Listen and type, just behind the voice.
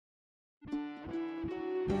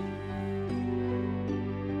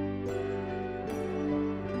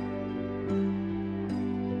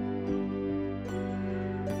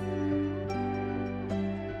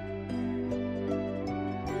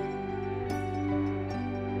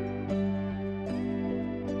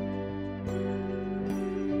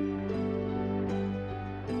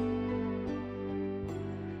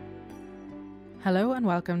Hello and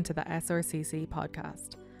welcome to the SRCC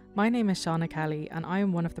Podcast. My name is Shauna Kelly and I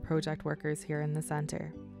am one of the project workers here in the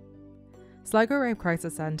centre. Sligo Rape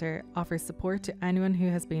Crisis Centre offers support to anyone who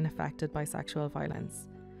has been affected by sexual violence.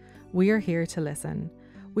 We are here to listen.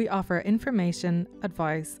 We offer information,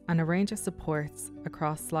 advice and a range of supports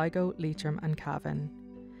across Sligo, Leitrim and Cavan.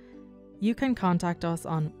 You can contact us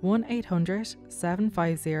on 1800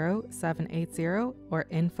 750 780 or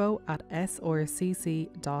info@srcc.ie.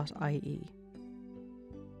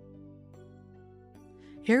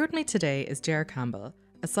 Here with me today is Geraldine Campbell,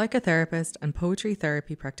 a psychotherapist and poetry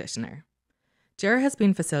therapy practitioner. Ger has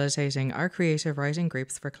been facilitating our creative writing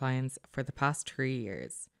groups for clients for the past 3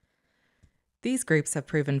 years. These groups have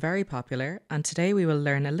proven very popular, and today we will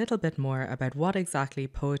learn a little bit more about what exactly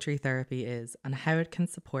poetry therapy is and how it can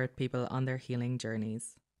support people on their healing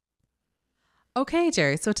journeys. Okay,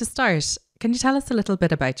 Ger, so to start, can you tell us a little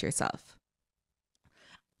bit about yourself?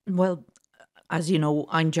 Well, as you know,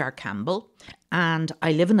 I'm Geraldine Campbell and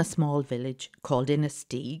I live in a small village called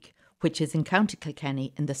Innisteague, which is in County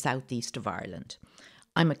Kilkenny in the southeast of Ireland.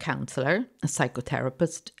 I'm a counsellor, a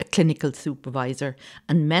psychotherapist, a clinical supervisor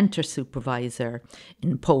and mentor supervisor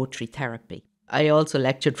in poetry therapy. I also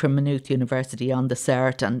lectured from Maynooth University on the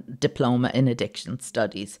cert and diploma in addiction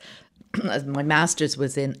studies. My master's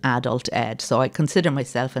was in adult ed, so I consider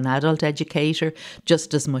myself an adult educator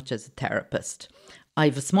just as much as a therapist. I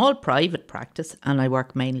have a small private practice and I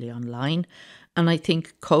work mainly online, and I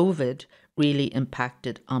think COVID really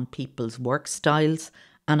impacted on people's work styles,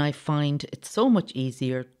 and I find it's so much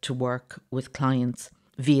easier to work with clients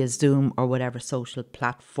via Zoom or whatever social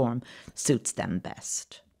platform suits them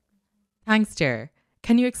best. Thanks, Ger.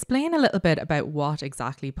 Can you explain a little bit about what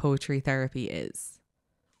exactly poetry therapy is?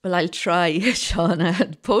 Well, I'll try,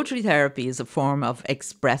 Shauna. Poetry therapy is a form of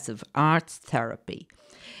expressive arts therapy.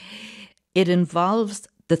 It involves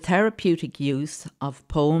the therapeutic use of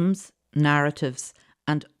poems, narratives,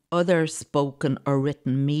 and other spoken or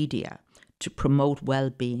written media to promote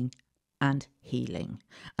well-being and healing.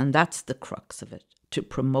 And that's the crux of it, to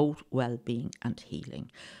promote well-being and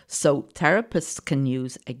healing. So therapists can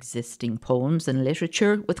use existing poems and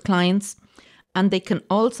literature with clients, and they can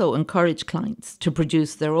also encourage clients to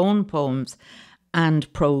produce their own poems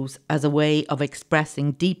and prose as a way of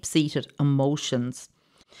expressing deep-seated emotions.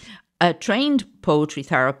 A trained poetry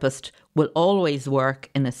therapist will always work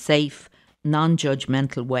in a safe,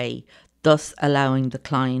 non-judgmental way, thus allowing the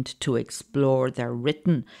client to explore their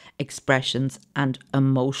written expressions and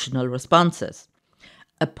emotional responses.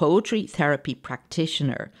 A poetry therapy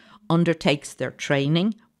practitioner undertakes their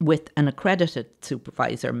training with an accredited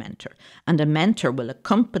supervisor mentor, and a mentor will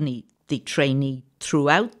accompany the trainee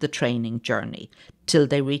throughout the training journey till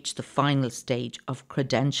they reach the final stage of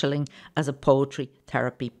credentialing as a poetry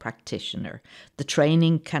therapy practitioner. The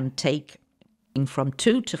training can take from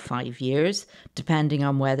 2 to 5 years, depending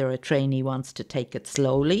on whether a trainee wants to take it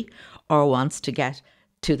slowly or wants to get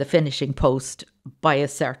to the finishing post by a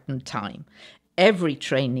certain time. Every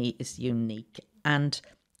trainee is unique, and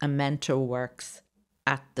a mentor works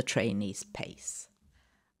at the trainee's pace.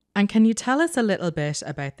 And can you tell us a little bit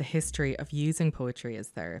about the history of using poetry as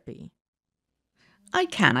therapy? I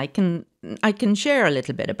can share a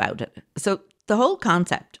little bit about it. So the whole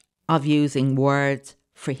concept of using words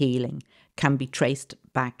for healing can be traced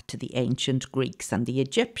back to the ancient Greeks and the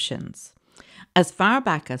Egyptians. As far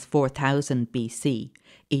back as 4000 BC,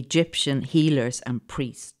 Egyptian healers and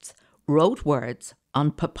priests wrote words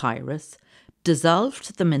on papyrus,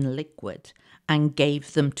 dissolved them in liquid, and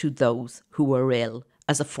gave them to those who were ill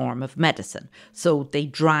as a form of medicine. So they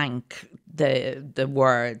drank the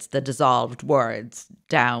words, the dissolved words,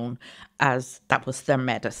 down as that was their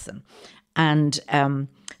medicine. And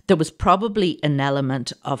there was probably an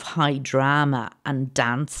element of high drama and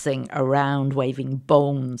dancing around, waving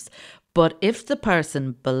bones. But if the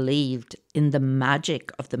person believed in the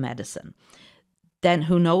magic of the medicine, then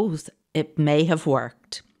who knows, it may have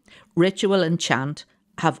worked. Ritual and chant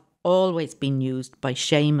have always been used by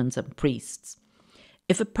shamans and priests.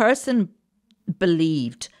 If a person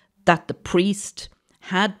believed that the priest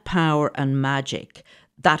had power and magic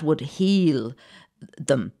that would heal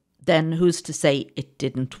them, then who's to say it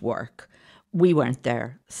didn't work? We weren't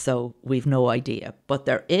there, so we've no idea. But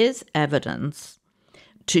there is evidence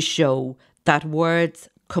to show that words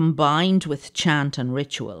combined with chant and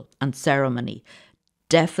ritual and ceremony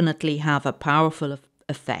definitely have a powerful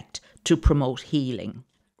effect to promote healing.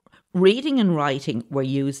 Reading and writing were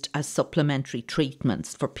used as supplementary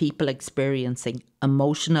treatments for people experiencing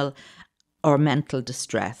emotional or mental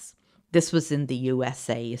distress. This was in the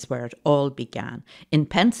USA, is where it all began. In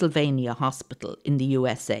Pennsylvania Hospital in the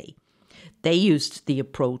USA, they used the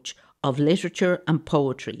approach of literature and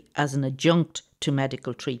poetry as an adjunct to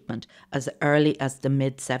medical treatment as early as the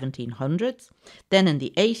mid-1700s. Then in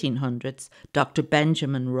the 1800s, Dr.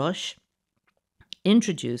 Benjamin Rush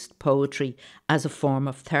introduced poetry as a form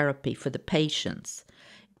of therapy for the patients.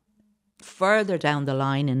 Further down the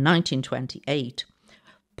line in 1928,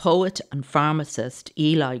 poet and pharmacist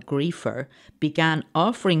Eli Griefer began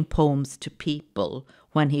offering poems to people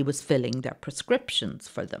when he was filling their prescriptions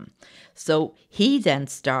for them. So he then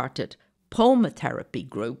started poematherapy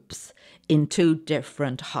groups in 2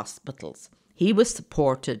 different hospitals. He was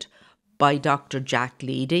supported by Dr. Jack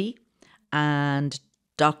Leedy and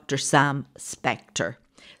Dr. Sam Spector.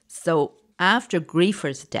 So after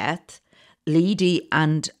Griefer's death, Leedy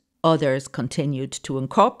and others continued to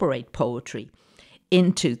incorporate poetry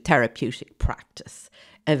into therapeutic practice,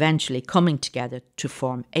 eventually coming together to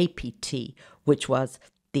form APT, which was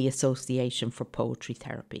the Association for Poetry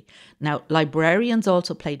Therapy. Now, librarians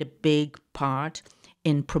also played a big part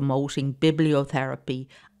in promoting bibliotherapy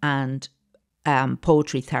and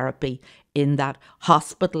poetry therapy, in that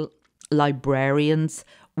hospital librarians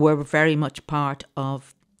were very much part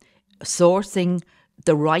of sourcing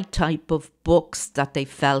the right type of books that they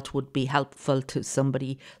felt would be helpful to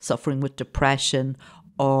somebody suffering with depression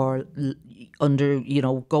or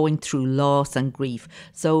going through loss and grief.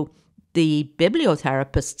 So the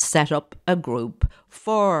bibliotherapists set up a group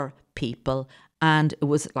for people, and it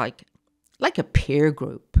was like a peer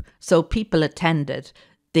group. So people attended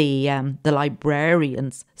the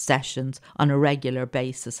librarians' sessions on a regular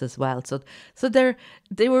basis as well. So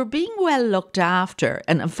they were being well looked after,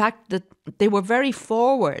 and in fact that they were very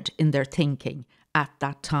forward in their thinking at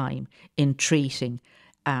that time in treating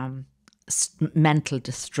mental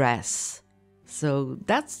distress. So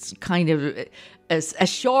that's kind of a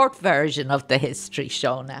short version of the history,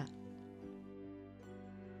 Shona.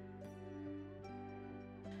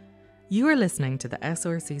 You are listening to the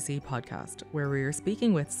SRCC Podcast, where we are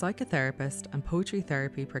speaking with psychotherapist and poetry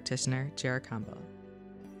therapy practitioner Geraldine Campbell.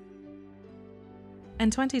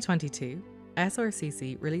 In 2022,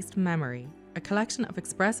 SRCC released Memory, a collection of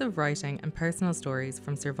expressive writing and personal stories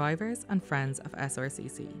from survivors and friends of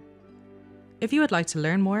SRCC. If you would like to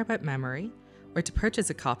learn more about Memory, or to purchase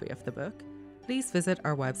a copy of the book, please visit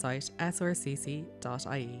our website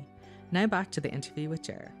srcc.ie. Now back to the interview with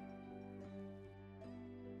Ger.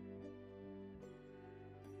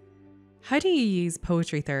 How do you use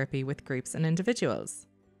poetry therapy with groups and individuals?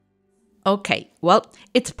 Okay, well,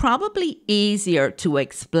 it's probably easier to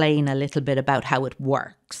explain a little bit about how it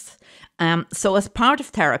works. So as part of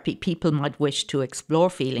therapy, people might wish to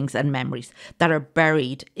explore feelings and memories that are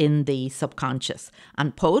buried in the subconscious.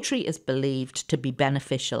 And poetry is believed to be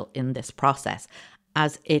beneficial in this process,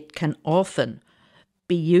 as it can often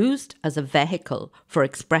be used as a vehicle for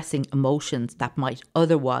expressing emotions that might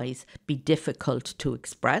otherwise be difficult to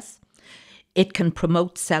express. It can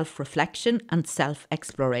promote self-reflection and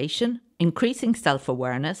self-exploration, increasing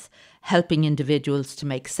self-awareness, helping individuals to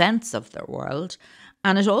make sense of their world.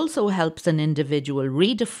 And it also helps an individual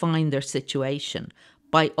redefine their situation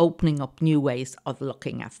by opening up new ways of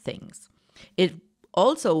looking at things. It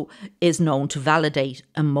also is known to validate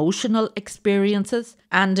emotional experiences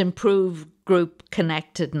and improve group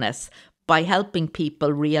connectedness by helping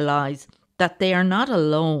people realise that they are not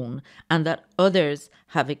alone and that others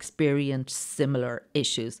have experienced similar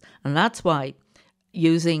issues. And that's why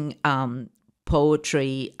using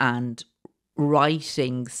poetry and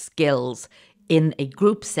writing skills in a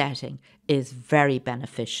group setting is very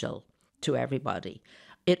beneficial to everybody.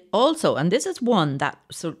 It also, and this is one that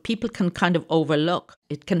so people can kind of overlook,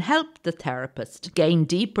 it can help the therapist gain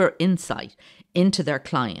deeper insight into their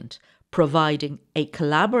client, providing a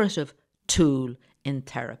collaborative tool in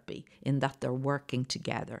therapy, in that they're working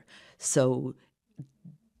together. So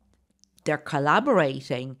they're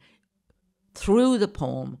collaborating through the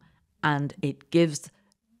poem, and it gives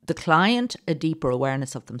the client a deeper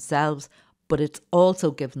awareness of themselves, but it's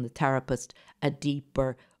also given the therapist a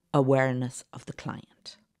deeper awareness of the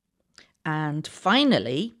client. And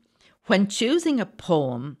finally, when choosing a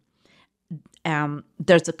poem,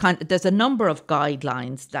 there's a number of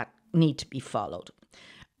guidelines that need to be followed.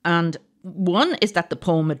 And one is that the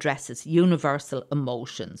poem addresses universal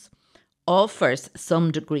emotions, offers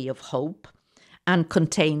some degree of hope, and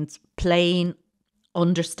contains plain,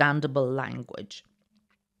 understandable language.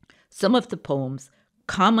 Some of the poems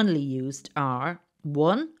commonly used are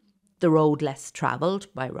 1. The Road Less Travelled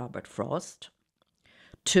by Robert Frost.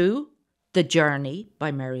 2. The Journey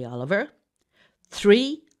by Mary Oliver.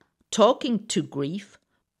 3. Talking to Grief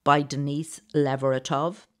by Denise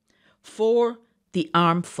Levertov. 4. The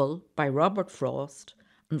Armful by Robert Frost.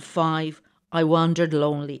 And 5. I wandered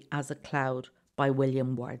lonely as a cloud by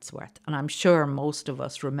William Wordsworth. And I'm sure most of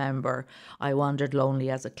us remember I wandered lonely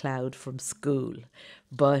as a cloud from school.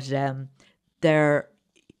 But their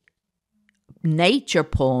nature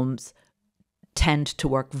poems tend to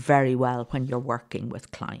work very well when you're working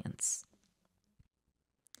with clients.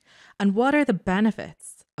 And what are the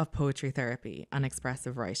benefits of poetry therapy and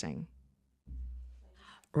expressive writing?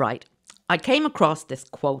 Right. I came across this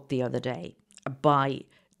quote the other day by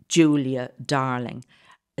Julia Darling,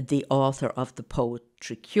 the author of The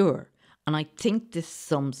Poetry Cure. And I think this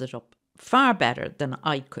sums it up far better than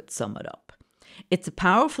I could sum it up. It's a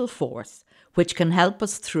powerful force which can help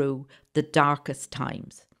us through the darkest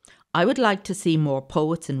times. I would like to see more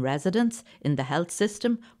poets in residence in the health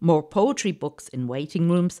system, more poetry books in waiting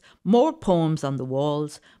rooms, more poems on the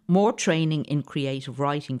walls, more training in creative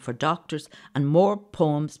writing for doctors, and more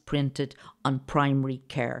poems printed on primary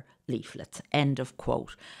care leaflets. End of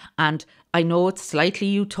quote. And I know it's slightly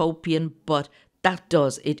utopian, but that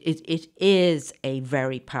does. It is a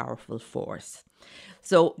very powerful force.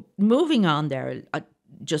 So moving on there, I'll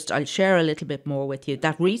share a little bit more with you.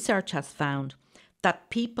 That research has found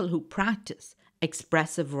that people who practice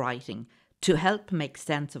expressive writing to help make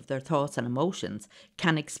sense of their thoughts and emotions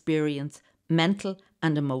can experience mental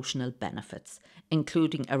and emotional benefits,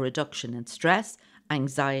 including a reduction in stress,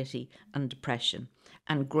 anxiety and depression,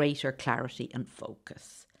 and greater clarity and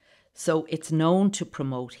focus. So it's known to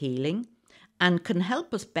promote healing and can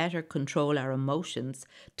help us better control our emotions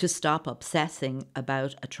to stop obsessing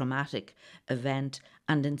about a traumatic event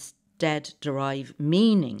and instead derive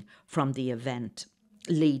meaning from the event,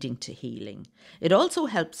 leading to healing. It also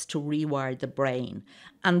helps to rewire the brain.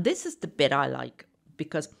 And this is the bit I like,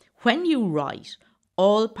 because when you write,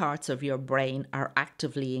 all parts of your brain are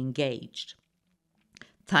actively engaged.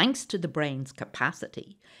 Thanks to the brain's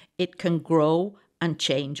capacity, it can grow and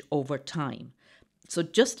change over time. So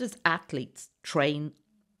just as athletes train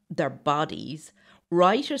their bodies,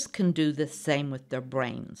 writers can do the same with their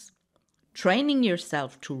brains. Training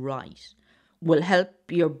yourself to write will help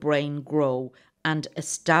your brain grow and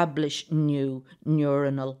establish new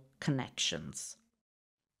neuronal connections.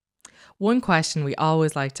 One question we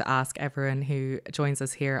always like to ask everyone who joins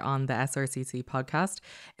us here on the SRCC podcast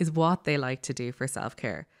is what they like to do for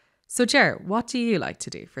self-care. So Ger, what do you like to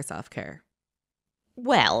do for self-care?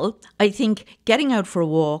 Well, I think getting out for a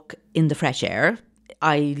walk in the fresh air,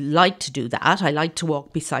 I like to do that. I like to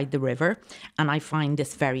walk beside the river and I find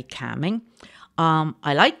this very calming.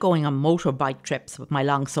 I like going on motorbike trips with my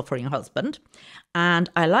long-suffering husband, and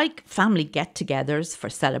I like family get-togethers for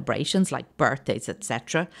celebrations like birthdays,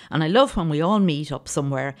 etc. And I love when we all meet up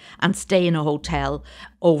somewhere and stay in a hotel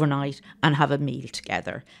overnight and have a meal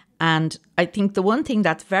together. And I think the one thing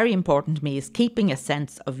that's very important to me is keeping a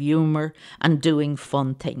sense of humour, and doing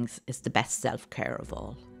fun things is the best self-care of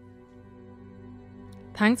all.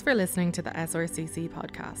 Thanks for listening to the SRCC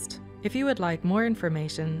podcast. If you would like more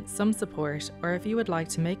information, some support, or if you would like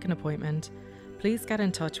to make an appointment, please get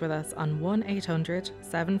in touch with us on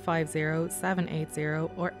 1-800-750-780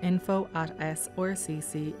 or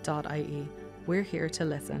info@srcc.ie. We're here to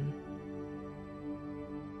listen.